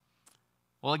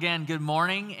Well, again, good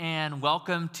morning and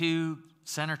welcome to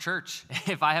Center Church.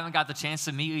 If I haven't got the chance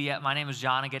to meet you yet, my name is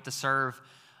John. I get to serve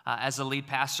as the lead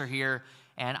pastor here,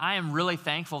 and I am really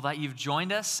thankful that you've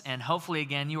joined us, and hopefully,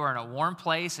 again, you are in a warm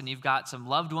place and you've got some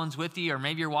loved ones with you, or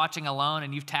maybe you're watching alone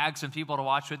and you've tagged some people to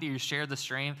watch with you, you shared the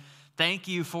stream. Thank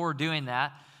you for doing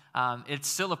that. It's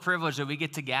still a privilege that we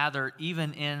get to gather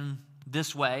even in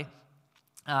this way.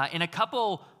 In a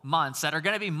couple months that are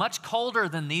going to be much colder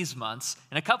than these months,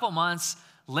 in a couple months,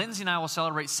 Lindsay and I will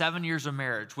celebrate 7 years of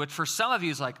marriage, which for some of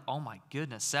you is like, oh my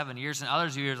goodness, 7 years. And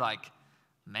others of you are like,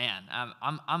 man,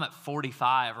 I'm at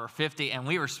 45 or 50, and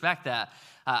we respect that.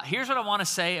 Here's what I want to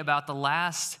say about the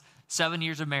last 7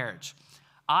 years of marriage.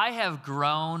 I have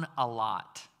grown a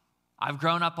lot. I've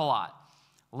grown up a lot.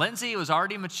 Lindsay was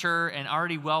already mature and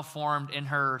already well-formed in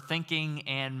her thinking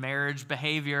and marriage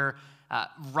behavior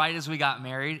right as we got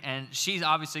married, and she's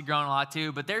obviously grown a lot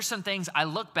too, but there's some things I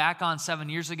look back on 7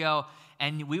 years ago,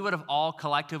 and we would have all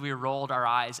collectively rolled our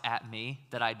eyes at me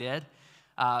that I did.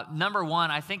 Number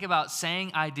one, I think about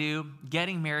saying I do,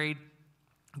 getting married,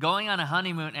 going on a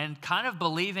honeymoon, and kind of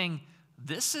believing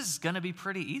this is going to be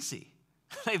pretty easy.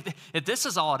 If this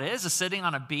is all it is sitting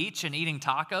on a beach and eating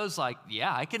tacos, like,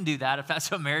 yeah, I can do that if that's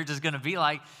what marriage is going to be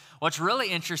like. What's really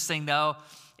interesting, though,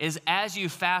 is as you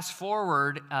fast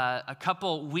forward a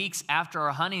couple weeks after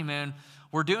our honeymoon,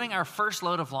 we're doing our first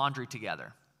load of laundry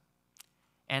together.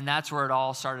 And that's where it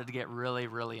all started to get really,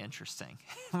 really interesting.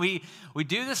 We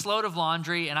do this load of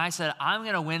laundry, and I said, I'm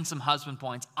going to win some husband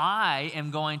points. I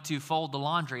am going to fold the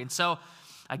laundry. And so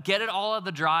I get it all out of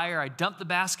the dryer. I dump the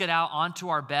basket out onto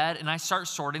our bed, and I start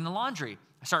sorting the laundry.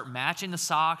 I start matching the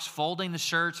socks, folding the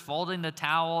shirts, folding the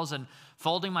towels, and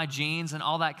folding my jeans and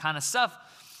all that kind of stuff.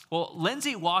 Well,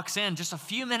 Lindsay walks in just a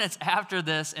few minutes after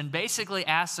this and basically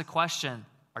asks the question,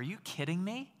 are you kidding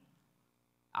me?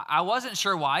 I wasn't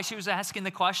sure why she was asking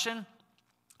the question,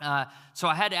 so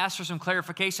I had to ask for some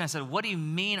clarification. I said, what do you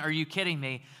mean, are you kidding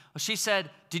me? Well, she said,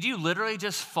 did you literally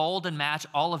just fold and match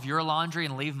all of your laundry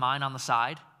and leave mine on the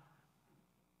side?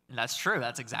 And that's true.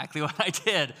 That's exactly what I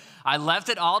did. I left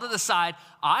it all to the side.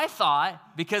 I thought,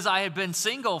 because I had been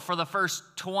single for the first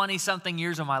 20-something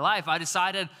years of my life, I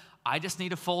decided I just need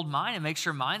to fold mine and make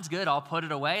sure mine's good. I'll put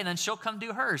it away, and then she'll come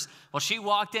do hers. Well, she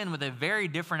walked in with a very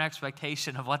different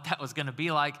expectation of what that was going to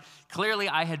be like. Clearly,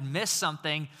 I had missed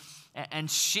something, and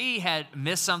she had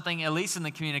missed something, at least in the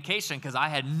communication, because I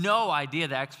had no idea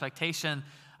the expectation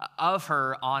of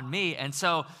her on me. And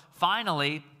so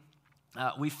finally,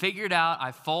 we figured out,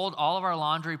 I fold all of our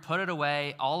laundry, put it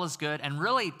away, all is good. And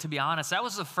really, to be honest, that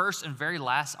was the first and very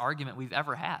last argument we've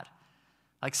ever had.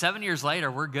 Like 7 years later,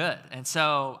 we're good. And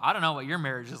so I don't know what your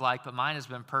marriage is like, but mine has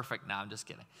been perfect. No, I'm just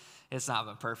kidding. It's not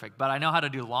been perfect, but I know how to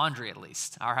do laundry at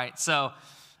least. All right. So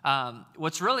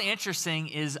what's really interesting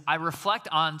is I reflect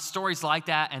on stories like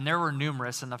that, and there were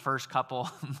numerous in the first couple,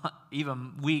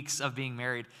 even weeks of being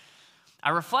married.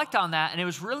 I reflect on that, and it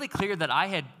was really clear that I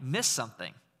had missed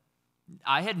something.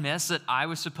 I had missed that I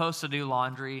was supposed to do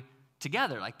laundry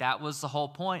together. Like that was the whole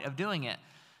point of doing it.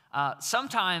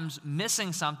 Sometimes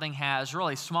missing something has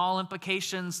really small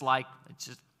implications, like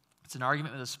it's an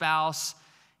argument with a spouse,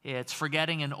 it's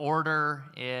forgetting an order,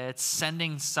 it's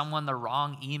sending someone the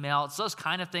wrong email. It's those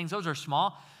kind of things. Those are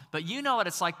small, but you know what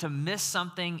it's like to miss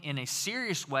something in a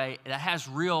serious way that has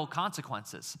real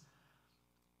consequences.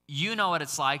 You know what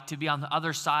it's like to be on the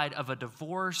other side of a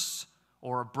divorce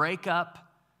or a breakup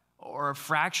or a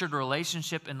fractured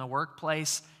relationship in the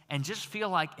workplace and just feel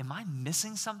like, am I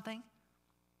missing something?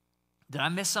 Did I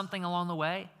miss something along the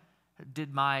way?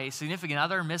 Did my significant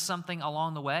other miss something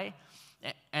along the way?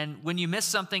 And when you miss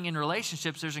something in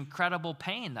relationships, there's incredible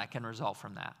pain that can result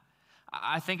from that.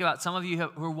 I think about some of you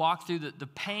who walked through the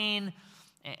pain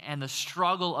and the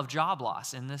struggle of job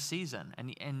loss in this season.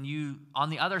 And you, on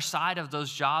the other side of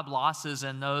those job losses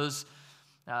and those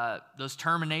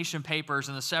termination papers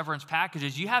and the severance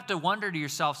packages, you have to wonder to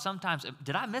yourself sometimes,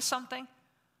 did I miss something?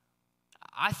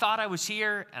 I thought I was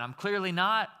here, and I'm clearly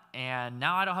not. And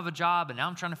now I don't have a job, and now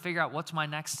I'm trying to figure out what's my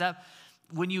next step.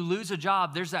 When you lose a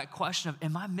job, there's that question of,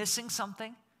 am I missing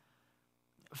something?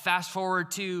 Fast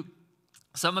forward to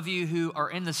some of you who are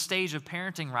in the stage of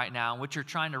parenting right now, in which you're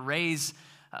trying to raise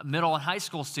middle and high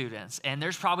school students. And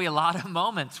there's probably a lot of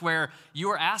moments where you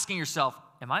are asking yourself,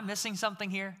 am I missing something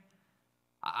here?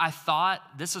 I thought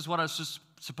this is what I was just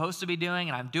supposed to be doing,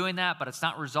 and I'm doing that, but it's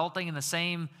not resulting in the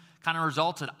same kind of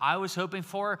results that I was hoping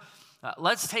for.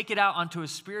 Let's take it out onto a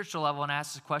spiritual level and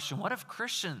ask the question, what if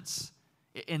Christians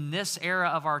in this era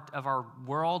of our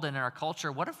world and in our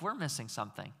culture, what if we're missing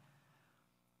something?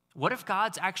 What if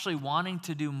God's actually wanting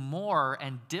to do more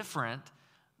and different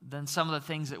than some of the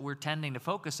things that we're tending to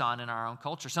focus on in our own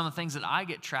culture, some of the things that I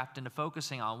get trapped into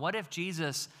focusing on. What if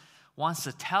Jesus wants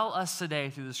to tell us today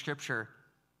through the scripture,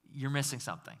 you're missing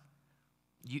something?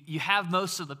 You have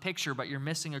most of the picture, but you're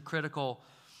missing a critical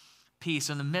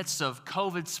piece. In the midst of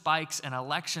COVID spikes and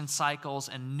election cycles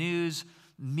and news,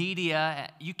 media,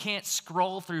 you can't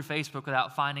scroll through Facebook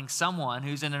without finding someone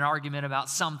who's in an argument about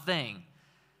something.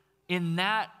 In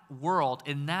that world,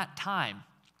 in that time,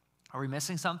 are we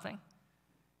missing something?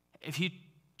 If you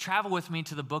travel with me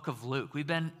to the book of Luke, we've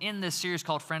been in this series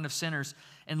called Friend of Sinners,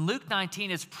 and Luke 19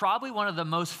 is probably one of the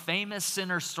most famous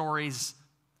sinner stories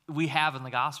we have in the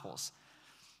Gospels.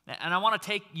 And I want to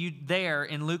take you there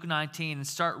in Luke 19 and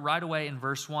start right away in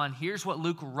verse 1. Here's what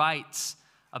Luke writes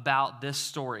about this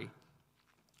story.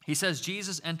 He says,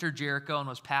 Jesus entered Jericho and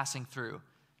was passing through.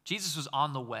 Jesus was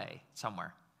on the way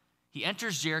somewhere. He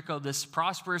enters Jericho, this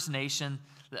prosperous nation,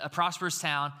 a prosperous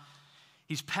town.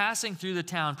 He's passing through the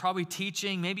town, probably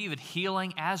teaching, maybe even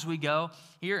healing as we go.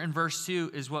 Here in verse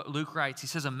 2 is what Luke writes. He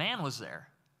says, a man was there.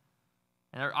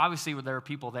 And obviously there are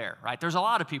people there, right? There's a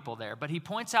lot of people there. But he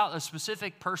points out a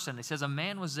specific person. He says a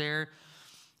man was there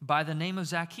by the name of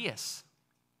Zacchaeus.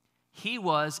 He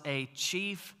was a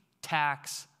chief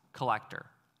tax collector.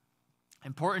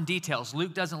 Important details.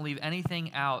 Luke doesn't leave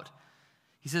anything out.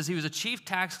 He says he was a chief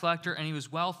tax collector and he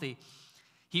was wealthy.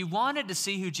 He wanted to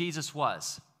see who Jesus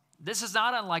was. This is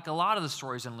not unlike a lot of the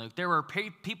stories in Luke. There were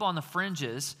people on the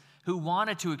fringes who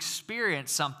wanted to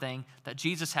experience something that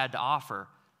Jesus had to offer.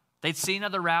 They'd seen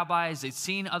other rabbis, they'd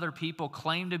seen other people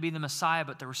claim to be the Messiah,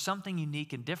 but there was something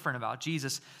unique and different about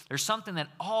Jesus. There's something that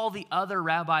all the other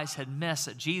rabbis had missed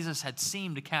that Jesus had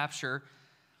seemed to capture.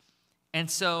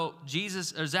 And so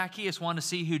Zacchaeus wanted to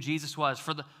see who Jesus was.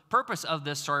 For the purpose of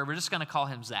this story, we're just going to call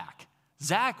him Zach.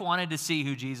 Zach wanted to see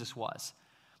who Jesus was.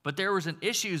 But there was an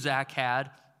issue Zach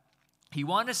had. He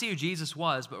wanted to see who Jesus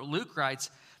was, but Luke writes,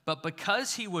 but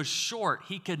because he was short,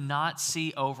 he could not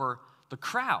see over the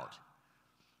crowd.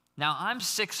 Now, I'm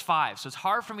 6'5", so it's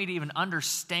hard for me to even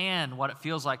understand what it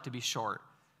feels like to be short.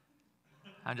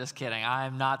 I'm just kidding.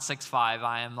 I'm not 6'5".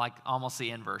 I am like almost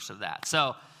the inverse of that.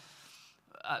 So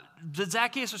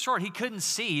Zacchaeus was short. He couldn't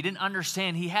see. He didn't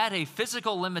understand. He had a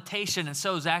physical limitation. And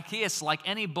so Zacchaeus, like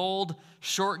any bold,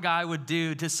 short guy would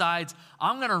do, decides,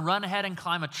 I'm going to run ahead and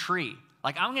climb a tree.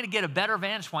 Like, I'm going to get a better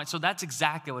vantage point. So that's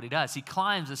exactly what he does. He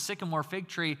climbs a sycamore fig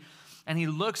tree, and he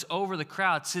looks over the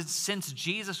crowd. Since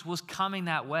Jesus was coming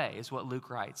that way, is what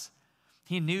Luke writes.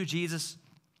 He knew Jesus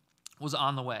was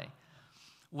on the way.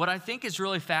 What I think is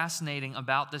really fascinating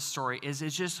about this story is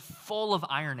it's just full of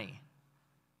irony.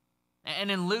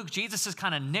 And in Luke, Jesus is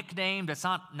kind of nicknamed. It's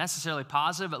not necessarily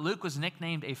positive, but Luke was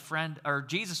nicknamed a friend, or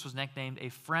Jesus was nicknamed a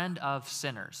friend of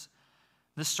sinners.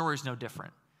 This story is no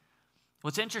different.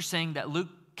 What's interesting that Luke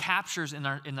captures in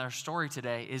our story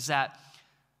today is that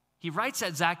he writes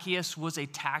that Zacchaeus was a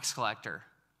tax collector.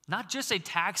 Not just a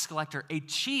tax collector, a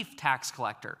chief tax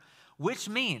collector, which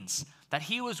means that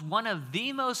he was one of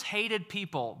the most hated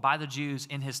people by the Jews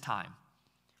in his time.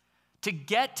 To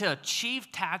get to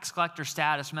chief tax collector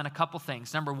status meant a couple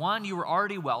things. Number one, you were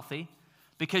already wealthy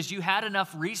because you had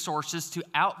enough resources to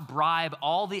outbribe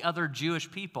all the other Jewish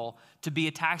people to be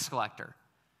a tax collector.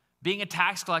 Being a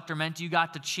tax collector meant you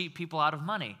got to cheat people out of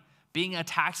money. Being a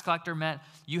tax collector meant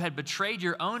you had betrayed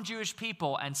your own Jewish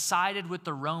people and sided with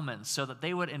the Romans so that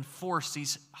they would enforce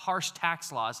these harsh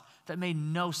tax laws that made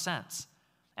no sense.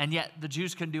 And yet the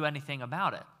Jews couldn't do anything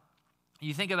about it.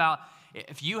 You think about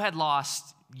if you had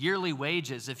lost yearly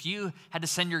wages, if you had to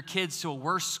send your kids to a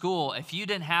worse school, if you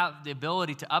didn't have the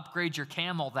ability to upgrade your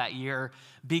camel that year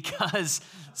because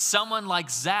someone like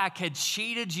Zach had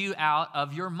cheated you out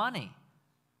of your money,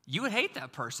 you would hate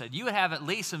that person. You would have at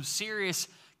least some serious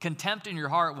contempt in your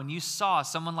heart when you saw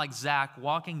someone like Zach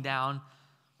walking down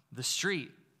the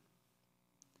street.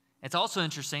 It's also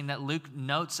interesting that Luke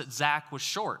notes that Zach was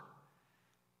short,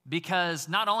 because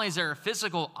not only is there a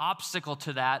physical obstacle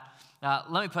to that,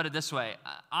 let me put it this way.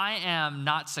 I am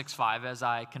not 6'5", as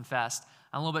I confessed.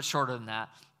 I'm a little bit shorter than that.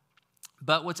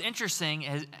 But what's interesting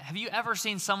is, have you ever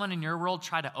seen someone in your world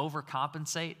try to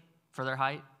overcompensate for their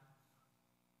height?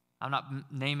 I'm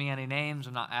not naming any names.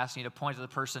 I'm not asking you to point to the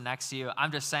person next to you.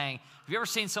 I'm just saying, have you ever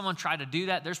seen someone try to do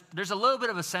that? There's a little bit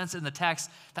of a sense in the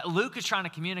text that Luke is trying to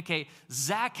communicate.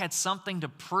 Zach had something to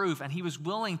prove, and he was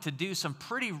willing to do some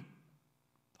pretty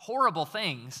horrible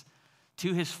things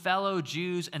to his fellow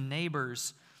Jews and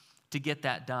neighbors to get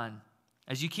that done.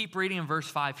 As you keep reading in verse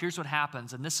 5, here's what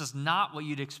happens, and this is not what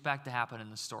you'd expect to happen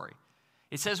in the story.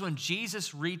 It says when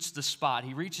Jesus reached the spot,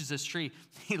 he reaches this tree,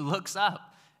 he looks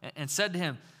up and said to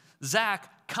him,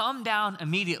 Zach, come down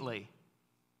immediately.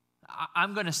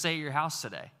 I'm going to stay at your house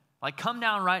today. Like, come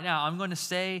down right now. I'm going to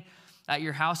stay at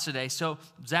your house today. So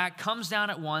Zach comes down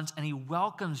at once, and he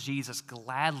welcomes Jesus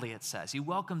gladly, it says. He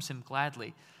welcomes him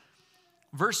gladly.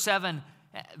 Verse 7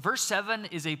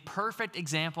 is a perfect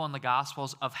example in the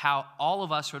Gospels of how all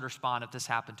of us would respond if this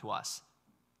happened to us.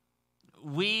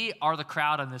 We are the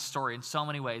crowd in this story in so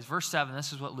many ways. Verse 7,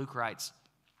 this is what Luke writes.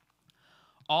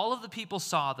 All of the people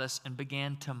saw this and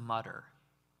began to mutter.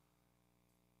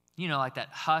 You know, like that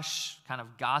hush, kind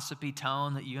of gossipy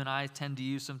tone that you and I tend to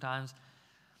use sometimes.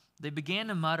 They began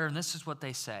to mutter, and this is what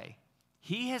they say.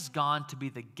 He has gone to be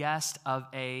the guest of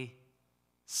a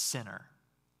sinner.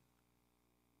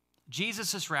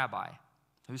 Jesus, this rabbi,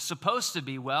 who's supposed to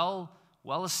be well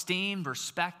esteemed,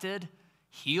 respected,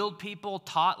 healed people,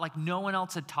 taught like no one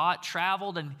else had taught,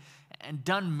 traveled and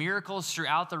done miracles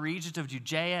throughout the regions of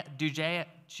Judea,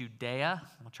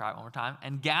 I'll try it one more time,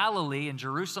 and Galilee and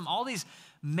Jerusalem, all these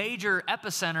major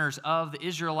epicenters of the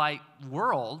Israelite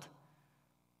world,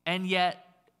 and yet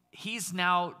he's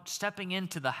now stepping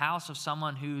into the house of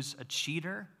someone who's a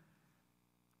cheater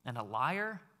and a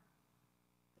liar,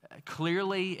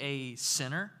 clearly a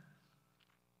sinner.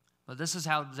 But this is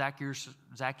how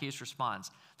Zacchaeus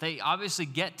responds. They obviously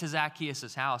get to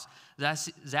Zacchaeus' house.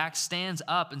 Zach stands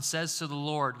up and says to the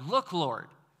Lord, "Look, Lord,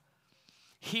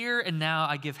 here and now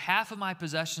I give half of my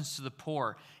possessions to the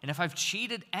poor. And if I've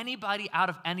cheated anybody out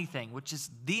of anything," which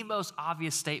is the most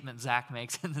obvious statement Zach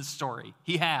makes in this story,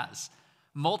 he has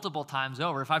multiple times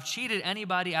over. "If I've cheated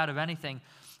anybody out of anything,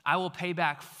 I will pay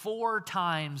back 4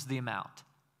 times the amount."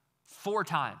 4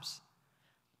 times.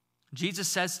 Jesus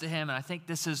says to him, and I think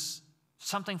this is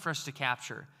something for us to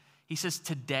capture. He says,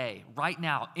 today, right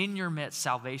now, in your midst,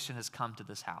 salvation has come to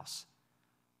this house.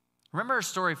 Remember our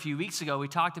story a few weeks ago? We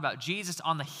talked about Jesus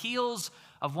on the heels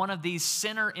of one of these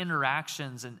sinner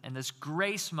interactions, and this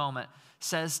grace moment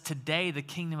says, today the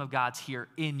kingdom of God's here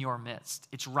in your midst.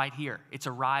 It's right here. It's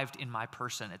arrived in my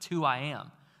person. It's who I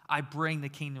am. I bring the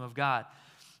kingdom of God.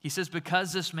 He says,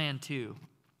 because this man too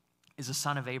is a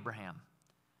son of Abraham,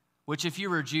 which if you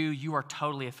were a Jew, you are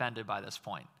totally offended by this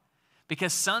point.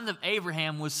 Because son of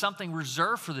Abraham was something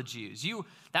reserved for the Jews.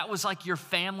 That was like your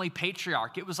family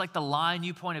patriarch. It was like the line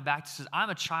you pointed back to says, I'm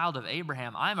a child of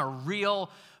Abraham. I'm a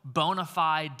real, bona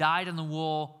fide,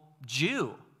 dyed-in-the-wool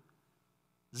Jew.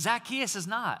 Zacchaeus is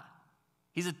not.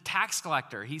 He's a tax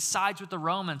collector. He sides with the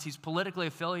Romans. He's politically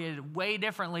affiliated way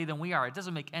differently than we are. It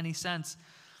doesn't make any sense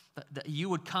that you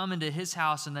would come into his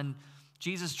house, and then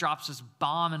Jesus drops this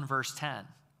bomb in verse 10.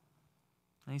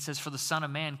 And he says, for the Son of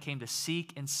Man came to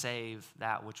seek and save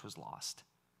that which was lost.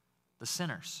 The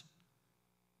sinners.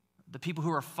 The people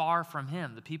who are far from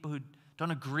him. The people who don't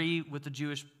agree with the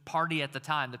Jewish party at the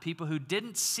time. The people who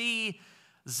didn't see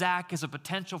Zach as a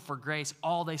potential for grace.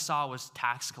 All they saw was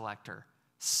tax collector,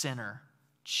 sinner,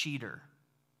 cheater,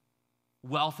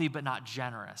 wealthy but not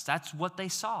generous. That's what they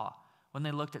saw when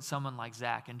they looked at someone like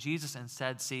Zach. And Jesus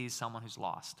instead sees someone who's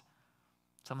lost.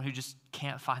 Someone who just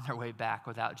can't find their way back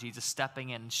without Jesus stepping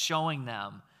in and showing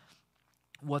them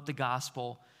what the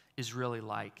gospel is really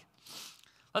like.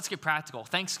 Let's get practical.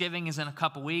 Thanksgiving is in a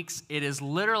couple weeks. It is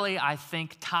literally, I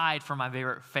think, tied for my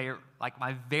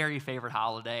my very favorite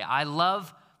holiday. I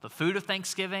love the food of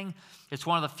Thanksgiving. It's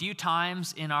one of the few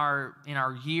times in our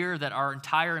year that our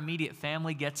entire immediate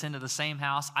family gets into the same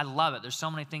house. I love it. There's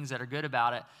so many things that are good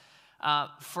about it.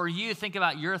 For you, think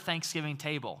about your Thanksgiving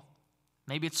table.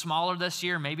 Maybe it's smaller this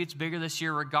year, maybe it's bigger this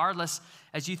year. Regardless,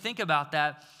 as you think about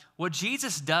that, what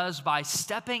Jesus does by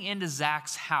stepping into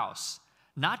Zach's house,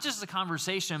 not just the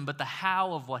conversation, but the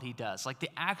how of what he does, like the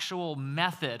actual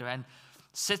method, and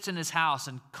sits in his house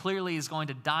and clearly is going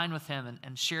to dine with him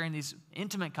and sharing these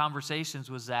intimate conversations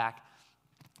with Zach.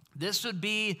 This would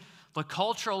be the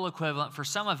cultural equivalent for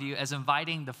some of you as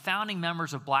inviting the founding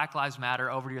members of Black Lives Matter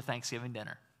over to your Thanksgiving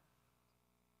dinner.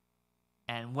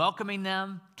 And welcoming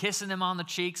them, kissing them on the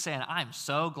cheek, saying, I'm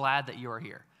so glad that you are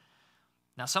here.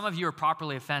 Now, some of you are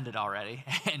properly offended already,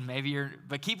 and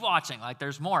but keep watching, like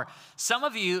there's more. Some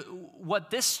of you,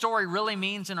 what this story really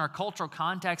means in our cultural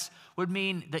context would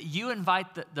mean that you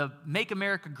invite the Make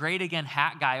America Great Again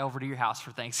hat guy over to your house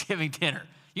for Thanksgiving dinner.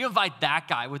 You invite that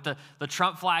guy with the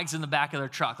Trump flags in the back of their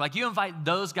truck. Like you invite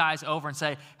those guys over and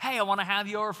say, hey, I want to have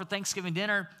you over for Thanksgiving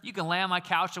dinner. You can lay on my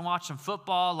couch and watch some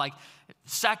football. Like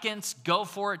seconds, go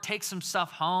for it, take some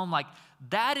stuff home. Like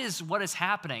that is what is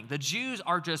happening. The Jews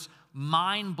are just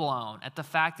mind blown at the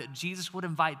fact that Jesus would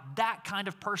invite that kind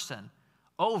of person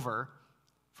over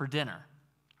for dinner.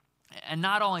 And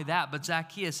not only that, but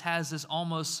Zacchaeus has this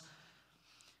almost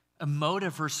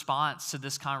emotive response to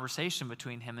this conversation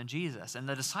between him and Jesus. And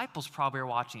the disciples probably are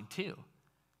watching too.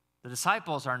 The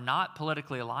disciples are not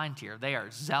politically aligned here. They are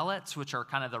zealots, which are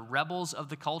kind of the rebels of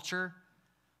the culture.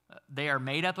 They are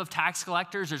made up of tax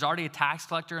collectors. There's already a tax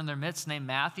collector in their midst named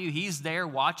Matthew. He's there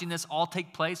watching this all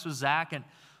take place with Zach and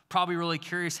probably really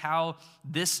curious how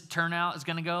this turnout is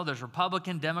going to go. There's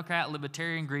Republican, Democrat,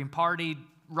 Libertarian, Green Party,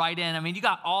 right in. I mean, you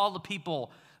got all the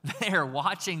people there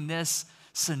watching this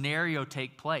scenario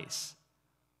take place.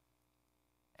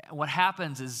 What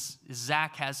happens is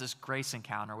Zach has this grace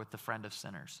encounter with the friend of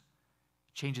sinners.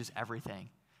 Changes everything.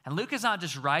 And Luke is not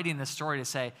just writing this story to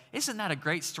say, isn't that a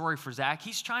great story for Zach?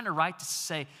 He's trying to write to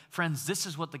say, friends, this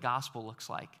is what the gospel looks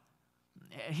like.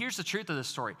 Here's the truth of this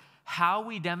story. How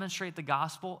we demonstrate the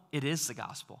gospel, it is the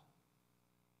gospel.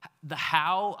 The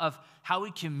how of how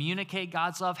we communicate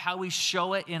God's love, how we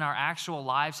show it in our actual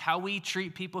lives, how we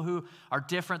treat people who are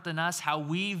different than us, how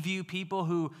we view people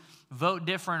who vote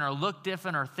different or look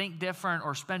different or think different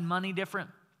or spend money different,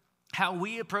 how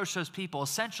we approach those people,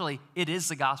 essentially, it is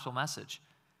the gospel message.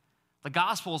 The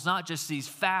gospel is not just these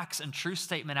facts and truth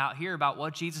statement out here about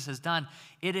what Jesus has done.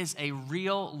 It is a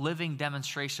real living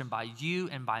demonstration by you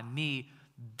and by me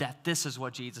that this is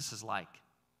what Jesus is like.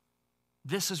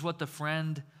 This is what the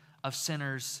friend of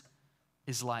sinners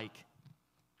is like.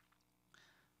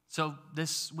 So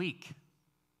this week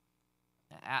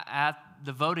at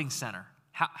the voting center,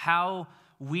 how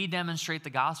we demonstrate the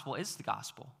gospel is the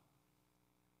gospel.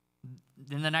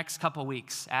 In the next couple of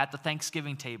weeks at the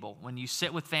Thanksgiving table, when you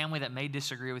sit with family that may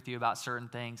disagree with you about certain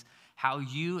things, how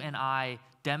you and I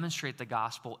demonstrate the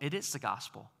gospel, it is the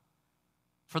gospel.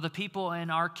 For the people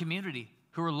in our community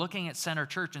who are looking at Center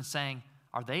Church and saying,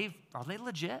 are they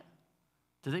legit?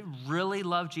 Do they really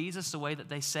love Jesus the way that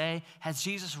they say? Has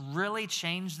Jesus really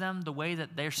changed them the way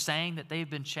that they're saying that they've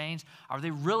been changed? Are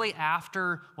they really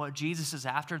after what Jesus is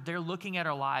after? They're looking at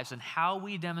our lives and how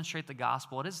we demonstrate the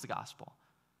gospel, it is the gospel.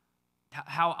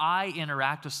 How I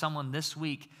interact with someone this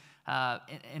week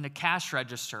in a cash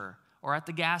register or at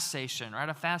the gas station or at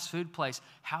a fast food place,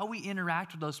 how we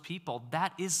interact with those people,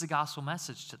 that is the gospel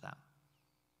message to them.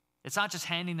 It's not just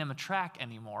handing them a tract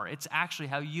anymore. It's actually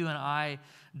how you and I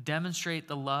demonstrate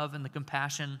the love and the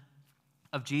compassion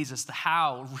of Jesus. The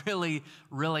how really,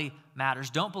 really matters.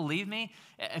 Don't believe me?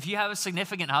 If you have a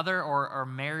significant other or are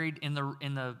married in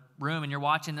the room and you're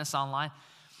watching this online,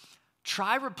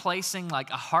 try replacing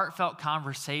like a heartfelt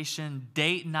conversation,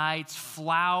 date nights,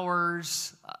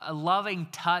 flowers, a loving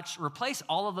touch. Replace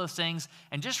all of those things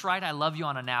and just write I love you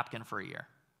on a napkin for a year.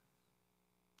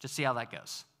 Just see how that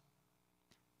goes.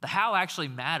 The how actually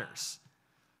matters.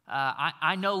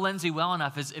 I know Lindsay well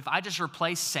enough as if I just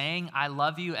replace saying I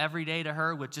love you every day to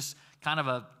her with just kind of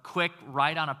a quick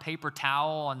write on a paper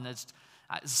towel and it's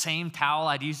same towel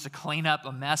I'd use to clean up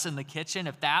a mess in the kitchen,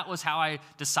 if that was how I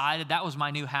decided that was my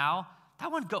new how,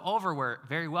 that wouldn't go over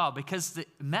very well because the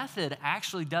method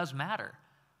actually does matter.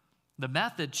 The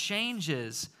method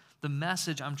changes the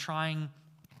message I'm trying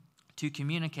to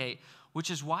communicate,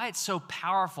 which is why it's so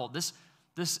powerful. This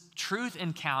truth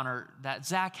encounter that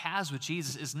Zach has with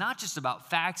Jesus is not just about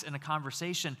facts and a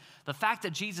conversation. The fact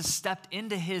that Jesus stepped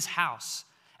into his house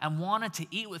and wanted to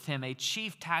eat with him, a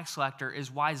chief tax collector,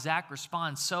 is why Zach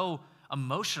responds so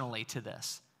emotionally to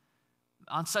this.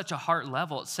 On such a heart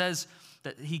level, it says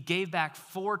that he gave back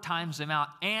 4 times the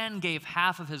amount and gave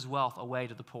half of his wealth away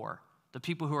to the poor, the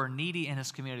people who are needy in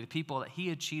his community, the people that he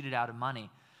had cheated out of money.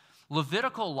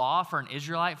 Levitical law for an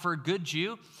Israelite, for a good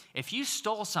Jew, if you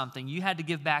stole something, you had to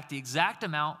give back the exact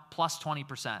amount plus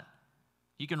 20%.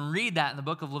 You can read that in the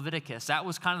book of Leviticus. That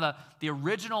was kind of the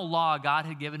original law God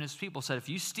had given his people. Said if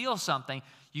you steal something,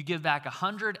 you give back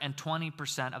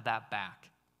 120% of that back.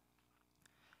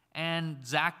 And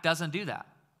Zach doesn't do that.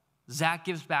 Zach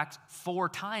gives back 4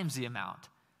 times the amount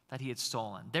that he had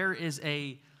stolen. There is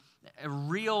a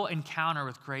real encounter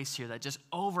with grace here that just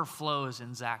overflows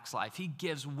in Zach's life. He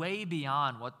gives way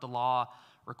beyond what the law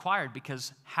required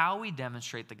because how we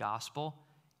demonstrate the gospel,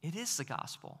 it is the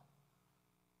gospel.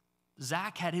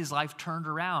 Zach had his life turned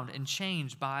around and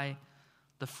changed by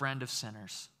the friend of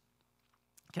sinners.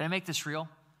 Can I make this real?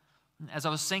 As I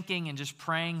was thinking and just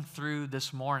praying through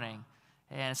this morning,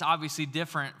 and it's obviously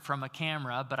different from a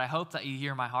camera, but I hope that you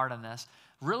hear my heart on this.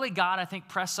 Really, God, I think,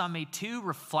 pressed on me 2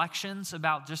 reflections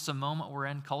about just the moment we're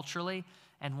in culturally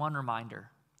and 1 reminder.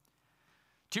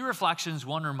 2 reflections,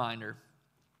 1 reminder.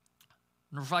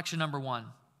 Reflection number 1.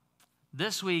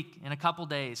 This week, in a couple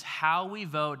days, how we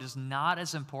vote is not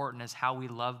as important as how we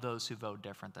love those who vote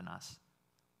different than us.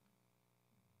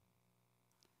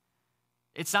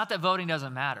 It's not that voting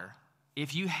doesn't matter.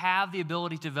 If you have the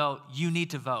ability to vote, you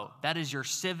need to vote. That is your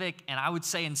civic, and I would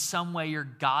say in some way your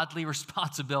godly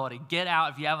responsibility. Get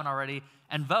out if you haven't already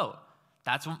and vote.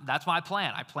 That's my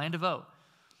plan. I plan to vote.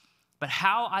 But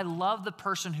how I love the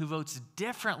person who votes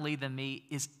differently than me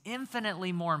is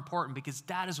infinitely more important, because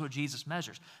that is what Jesus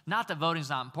measures. Not that voting is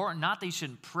not important, not that you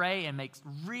shouldn't pray and make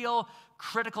real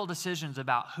critical decisions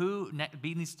about who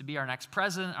needs to be our next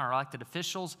president, our elected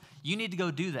officials. You need to go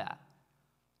do that.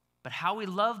 But how we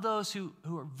love those who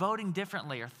are voting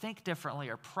differently or think differently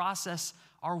or process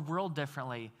our world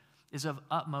differently is of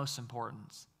utmost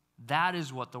importance. That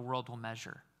is what the world will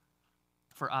measure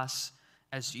for us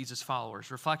as Jesus followers.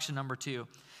 Reflection number 2,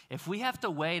 if we have to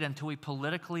wait until we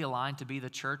politically align to be the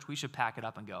church, we should pack it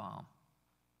up and go home.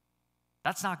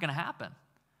 That's not going to happen.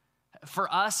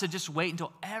 For us to just wait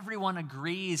until everyone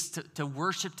agrees to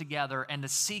worship together and to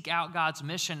seek out God's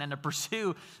mission and to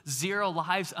pursue 0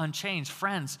 lives unchanged,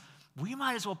 friends, we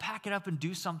might as well pack it up and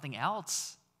do something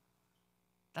else.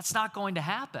 That's not going to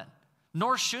happen,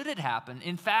 nor should it happen.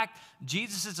 In fact,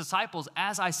 Jesus' disciples,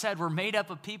 as I said, were made up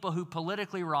of people who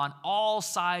politically were on all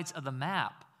sides of the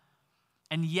map.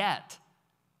 And yet,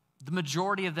 the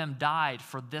majority of them died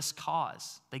for this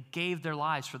cause. They gave their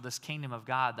lives for this kingdom of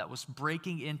God that was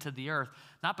breaking into the earth,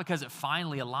 not because it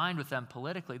finally aligned with them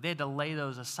politically. They had to lay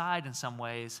those aside in some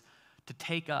ways to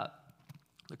take up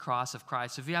the cross of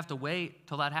Christ. If you have to wait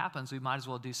till that happens, we might as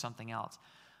well do something else.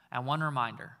 And one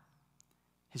reminder,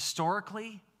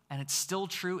 historically, and it's still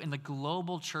true in the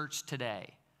global church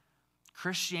today,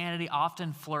 Christianity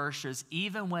often flourishes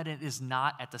even when it is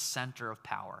not at the center of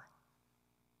power.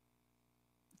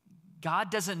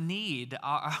 God doesn't need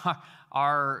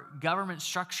our government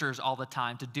structures all the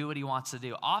time to do what he wants to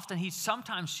do. Often he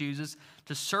sometimes chooses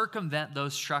to circumvent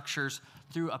those structures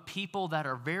through a people that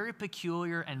are very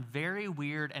peculiar and very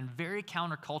weird and very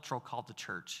countercultural called the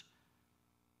church.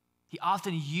 He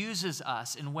often uses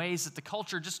us in ways that the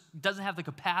culture just doesn't have the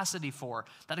capacity for,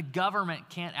 that a government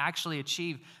can't actually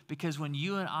achieve, because when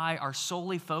you and I are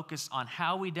solely focused on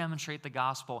how we demonstrate the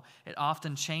gospel, it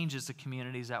often changes the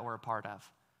communities that we're a part of.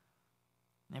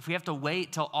 And if we have to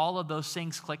wait till all of those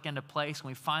things click into place and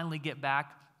we finally get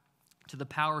back to the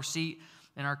power seat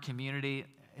in our community,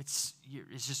 it's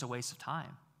just a waste of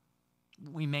time.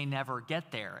 We may never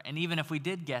get there. And even if we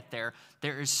did get there,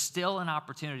 there is still an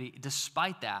opportunity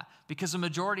despite that, because the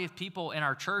majority of people in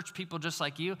our church, people just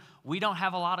like you, we don't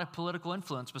have a lot of political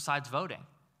influence besides voting.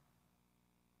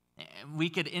 We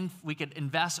could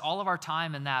invest all of our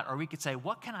time in that, or we could say,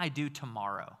 what can I do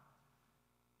tomorrow?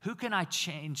 Who can I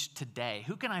change today?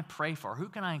 Who can I pray for? Who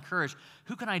can I encourage?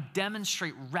 Who can I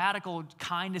demonstrate radical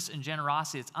kindness and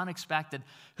generosity that's unexpected?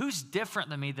 Who's different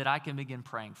than me that I can begin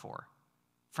praying for?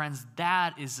 Friends,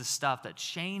 that is the stuff that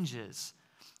changes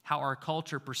how our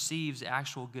culture perceives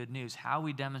actual good news, how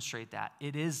we demonstrate that.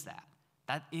 It is that.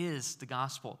 That is the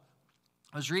gospel.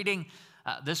 I was reading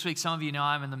this week, some of you know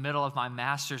I'm in the middle of my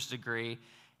master's degree,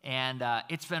 and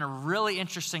it's been a really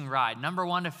interesting ride. Number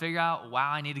 1, to figure out, wow,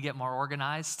 I need to get more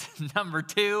organized. Number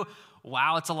 2,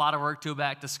 wow, it's a lot of work to go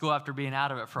back to school after being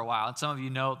out of it for a while, and some of you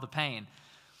know the pain.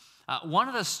 One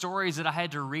of the stories that I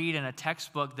had to read in a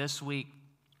textbook this week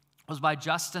was by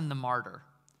Justin the Martyr.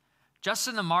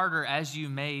 Justin the Martyr, as you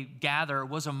may gather,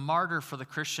 was a martyr for the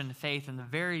Christian faith in the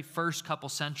very first couple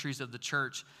centuries of the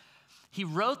church. He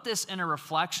wrote this in a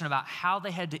reflection about how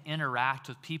they had to interact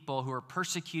with people who were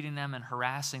persecuting them and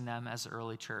harassing them as the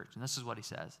early church. And this is what he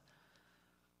says.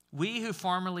 We who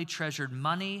formerly treasured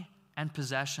money and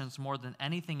possessions more than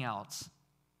anything else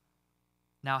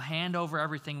now hand over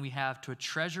everything we have to a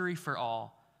treasury for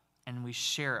all, and we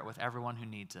share it with everyone who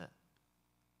needs it.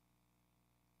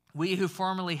 We who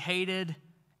formerly hated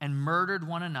and murdered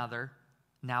one another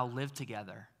now live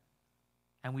together,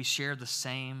 and we share the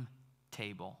same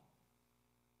table.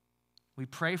 We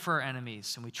pray for our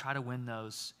enemies, and we try to win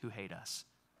those who hate us.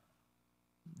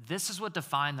 This is what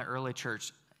defined the early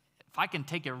church. If I can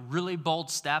take a really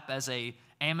bold step as an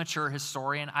amateur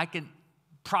historian, I can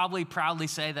probably proudly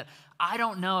say that I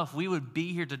don't know if we would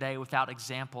be here today without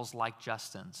examples like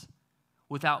Justin's,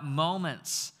 without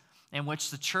moments in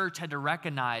which the church had to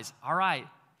recognize, all right,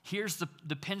 here's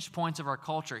the pinch points of our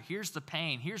culture. Here's the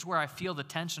pain. Here's where I feel the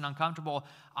tension, uncomfortable.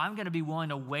 I'm going to be willing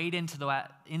to wade into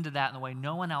that in the way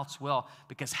no one else will,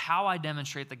 because how I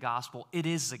demonstrate the gospel, it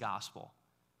is the gospel.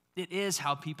 It is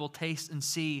how people taste and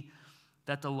see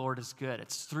that the Lord is good.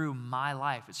 It's through my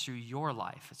life. It's through your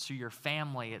life. It's through your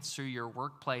family. It's through your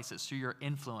workplace. It's through your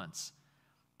influence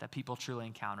that people truly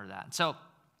encounter that. And so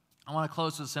I want to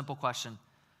close with a simple question.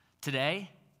 Today,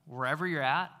 wherever you're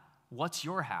at, what's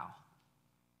your how?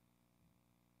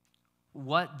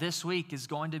 What this week is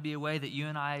going to be a way that you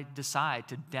and I decide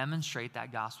to demonstrate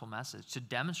that gospel message, to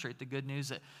demonstrate the good news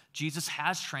that Jesus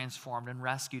has transformed and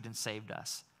rescued and saved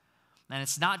us. And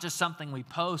it's not just something we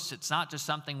post. It's not just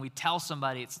something we tell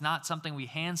somebody. It's not something we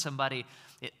hand somebody.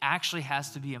 It actually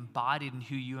has to be embodied in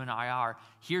who you and I are.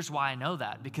 Here's why I know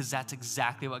that, because that's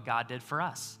exactly what God did for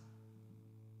us.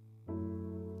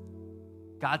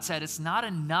 God said it's not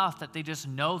enough that they just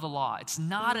know the law. It's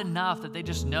not enough that they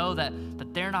just know that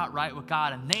they're not right with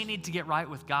God and they need to get right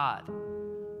with God.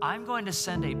 I'm going to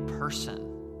send a person.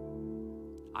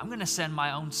 I'm going to send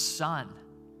my own son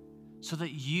so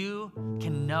that you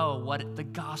can know what the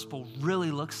gospel really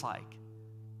looks like.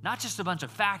 Not just a bunch of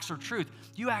facts or truth.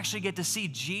 You actually get to see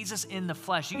Jesus in the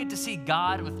flesh. You get to see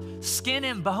God with skin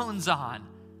and bones on.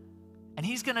 And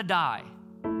he's going to die.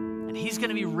 And he's going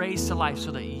to be raised to life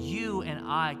so that you and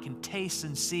I can taste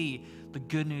and see the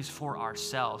good news for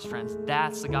ourselves, friends.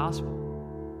 That's the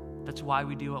gospel. That's why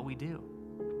we do what we do.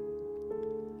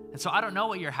 And so I don't know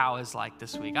what your how is like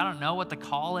this week. I don't know what the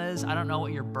call is. I don't know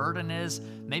what your burden is.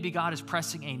 Maybe God is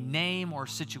pressing a name or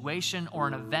situation or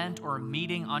an event or a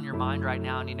meeting on your mind right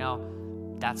now, and you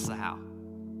know, that's the how.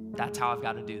 That's how I've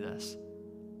got to do this.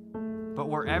 But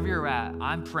wherever you're at,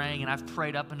 I'm praying, and I've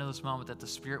prayed up into this moment that the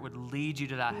Spirit would lead you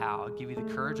to that how, give you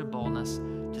the courage and boldness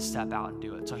to step out and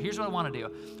do it. So here's what I want to do.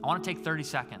 I want to take 30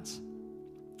 seconds.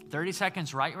 30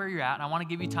 seconds right where you're at, and I want to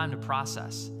give you time to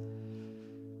process.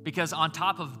 Because on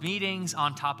top of meetings,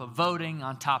 on top of voting,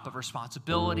 on top of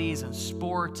responsibilities and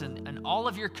sports and all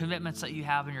of your commitments that you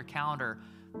have in your calendar,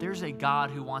 there's a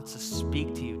God who wants to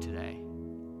speak to you today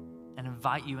and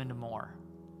invite you into more.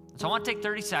 So I want to take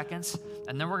 30 seconds,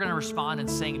 and then we're going to respond and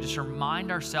sing and just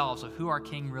remind ourselves of who our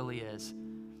King really is.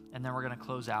 And then we're going to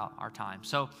close out our time.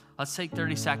 So let's take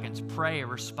 30 seconds, pray,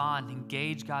 respond,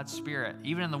 engage God's Spirit.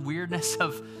 Even in the weirdness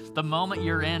of the moment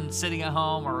you're in, sitting at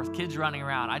home or with kids running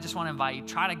around, I just want to invite you,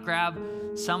 try to grab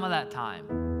some of that time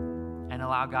and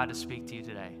allow God to speak to you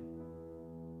today.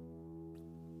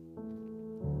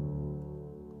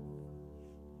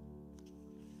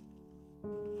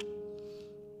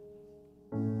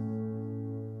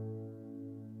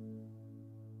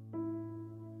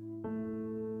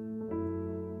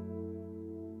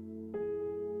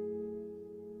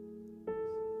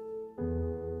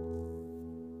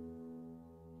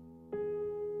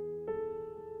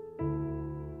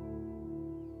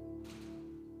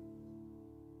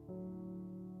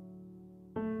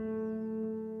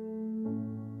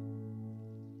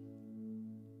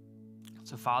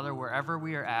 So, Father, wherever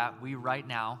we are at, we right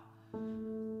now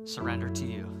surrender to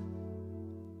you.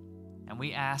 And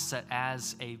we ask that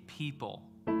as a people,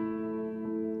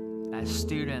 as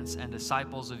students and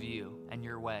disciples of you and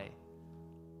your way,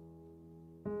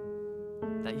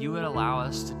 that you would allow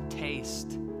us to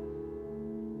taste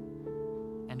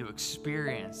and to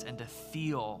experience and to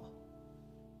feel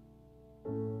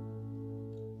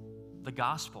the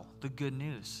gospel, the good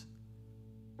news.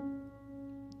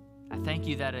 I thank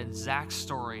you that in Zach's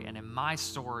story and in my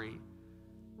story,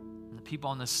 and the people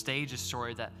on the stage's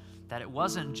story, that it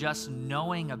wasn't just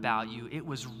knowing about you, it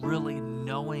was really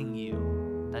knowing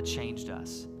you that changed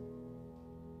us.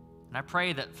 And I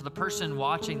pray that for the person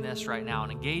watching this right now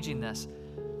and engaging this,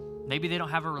 maybe they don't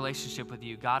have a relationship with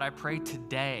you. God, I pray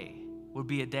today would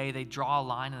be a day they draw a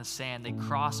line in the sand, they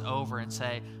cross over and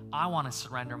say, I want to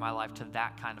surrender my life to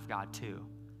that kind of God too.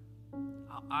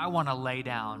 I want to lay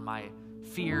down my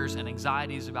fears and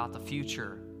anxieties about the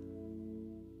future,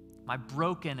 my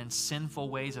broken and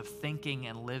sinful ways of thinking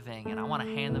and living, and I want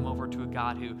to hand them over to a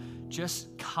God who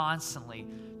just constantly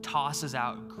tosses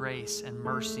out grace and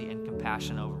mercy and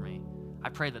compassion over me. I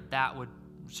pray that that would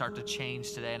start to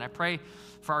change today, and I pray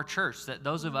for our church that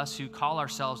those of us who call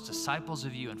ourselves disciples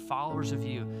of you and followers of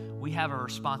you, we have a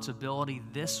responsibility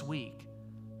this week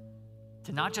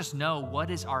to not just know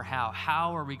what is our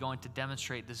how are we going to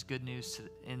demonstrate this good news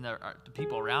in the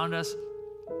people around us,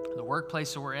 the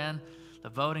workplace that we're in, the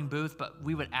voting booth, but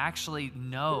we would actually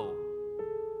know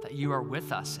that you are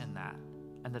with us in that,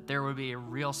 and that there would be a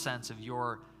real sense of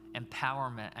your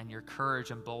empowerment and your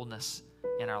courage and boldness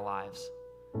in our lives.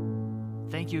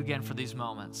 Thank you again for these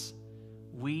moments.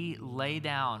 We lay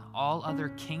down all other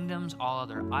kingdoms, all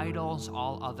other idols,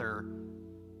 all other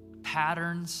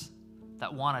patterns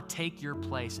that want to take your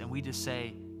place, and we just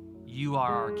say, you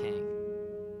are our King.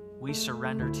 We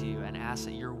surrender to you and ask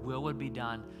that your will would be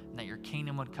done and that your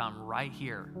kingdom would come right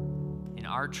here in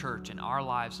our church, in our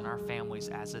lives, in our families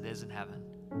as it is in heaven.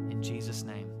 In Jesus'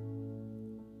 name.